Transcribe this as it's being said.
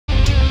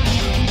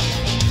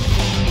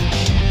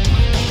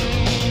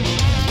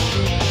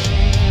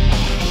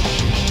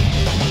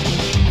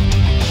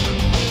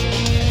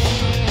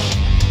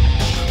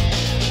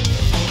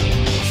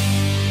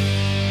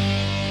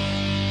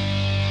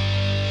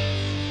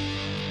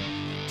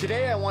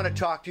Today I want to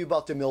talk to you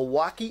about the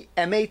Milwaukee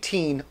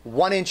M18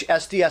 1-inch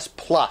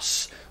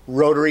SDS-Plus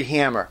Rotary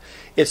Hammer.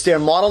 It's their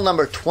model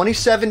number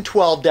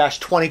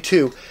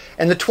 2712-22,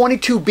 and the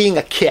 22 being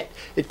a kit.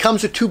 It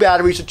comes with 2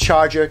 batteries, a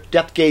charger,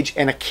 depth gauge,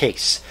 and a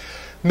case.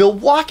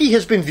 Milwaukee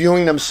has been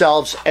viewing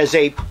themselves as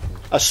a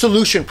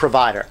solution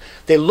provider.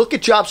 They look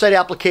at job site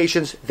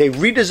applications, they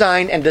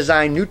redesign and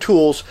design new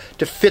tools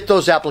to fit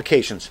those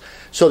applications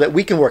so that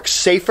we can work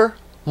safer,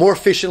 more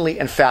efficiently,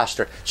 and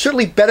faster.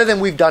 Certainly better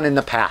than we've done in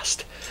the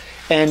past.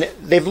 And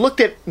they've looked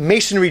at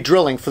masonry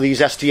drilling for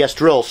these SDS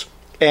drills,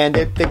 and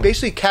they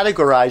basically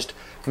categorized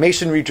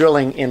masonry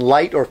drilling in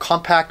light or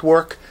compact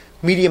work,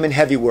 medium and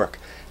heavy work.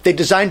 They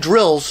designed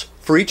drills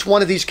for each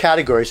one of these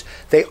categories.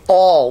 They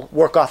all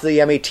work off of the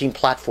M18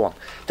 platform.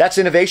 That's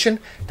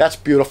innovation. That's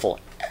beautiful.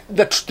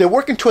 They're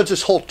working towards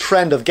this whole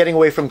trend of getting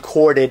away from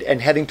corded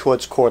and heading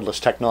towards cordless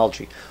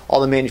technology.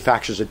 All the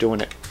manufacturers are doing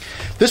it.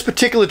 This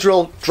particular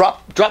drill,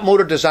 drop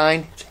motor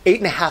design, it's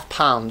 8.5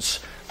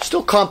 pounds,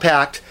 still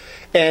compact.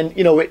 And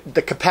you know,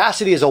 the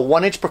capacity is a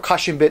 1-inch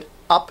percussion bit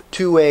up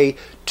to a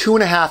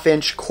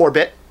 2.5-inch core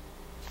bit.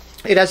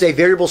 It has a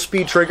variable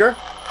speed trigger,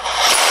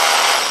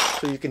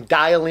 so you can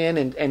dial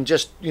in and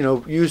just, you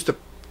know, use the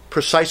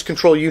precise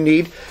control you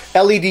need.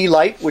 LED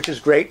light, which is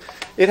great.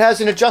 It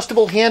has an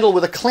adjustable handle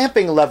with a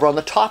clamping lever on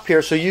the top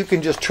here, so you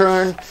can just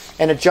turn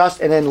and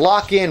adjust and then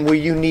lock in where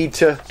you need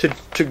to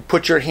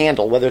put your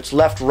handle, whether it's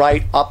left,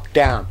 right, up,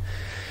 down.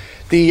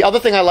 The other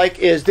thing I like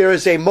is there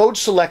is a mode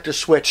selector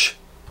switch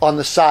on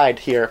the side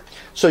here,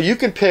 so you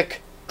can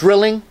pick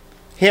drilling,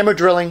 hammer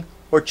drilling,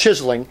 or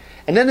chiseling,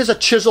 and then there's a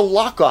chisel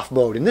lock-off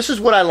mode, and this is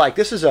what I like.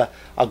 This is a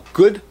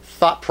good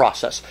thought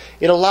process.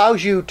 It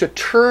allows you to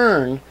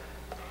turn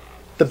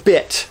the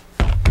bit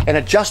and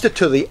adjust it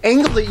to the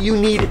angle that you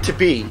need it to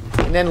be,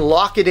 and then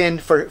lock it in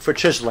for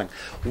chiseling.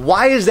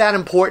 Why is that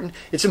important?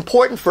 It's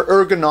important for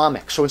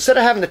ergonomics. So instead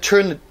of having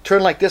to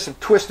turn like this and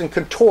twist and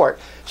contort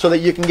so that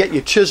you can get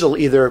your chisel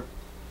either,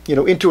 you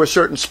know, into a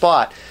certain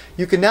spot,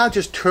 you can now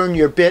just turn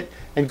your bit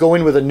and go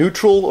in with a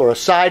neutral or a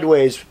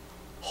sideways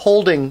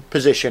holding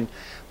position.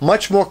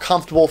 Much more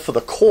comfortable for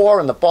the core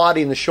and the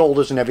body and the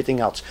shoulders and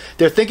everything else.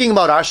 They're thinking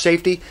about our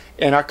safety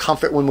and our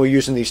comfort when we're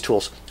using these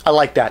tools. I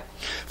like that.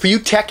 For you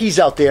techies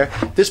out there,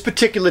 this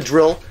particular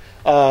drill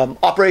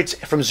operates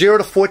from 0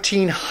 to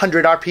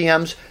 1400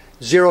 RPMs,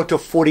 0 to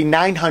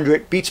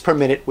 4900 beats per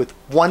minute with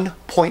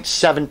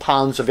 1.7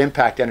 pounds of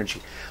impact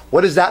energy.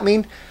 What does that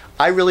mean?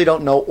 I really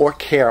don't know or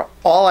care.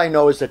 All I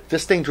know is that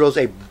this thing drills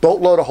a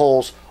boatload of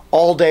holes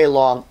all day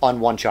long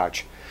on one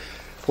charge.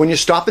 When you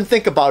stop and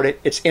think about it,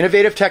 it's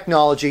innovative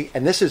technology,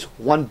 and this is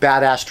one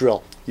badass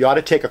drill. You ought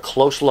to take a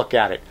close look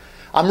at it.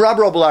 I'm Rob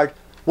Robillard.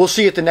 We'll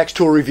see you at the next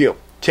tool review.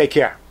 Take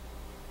care.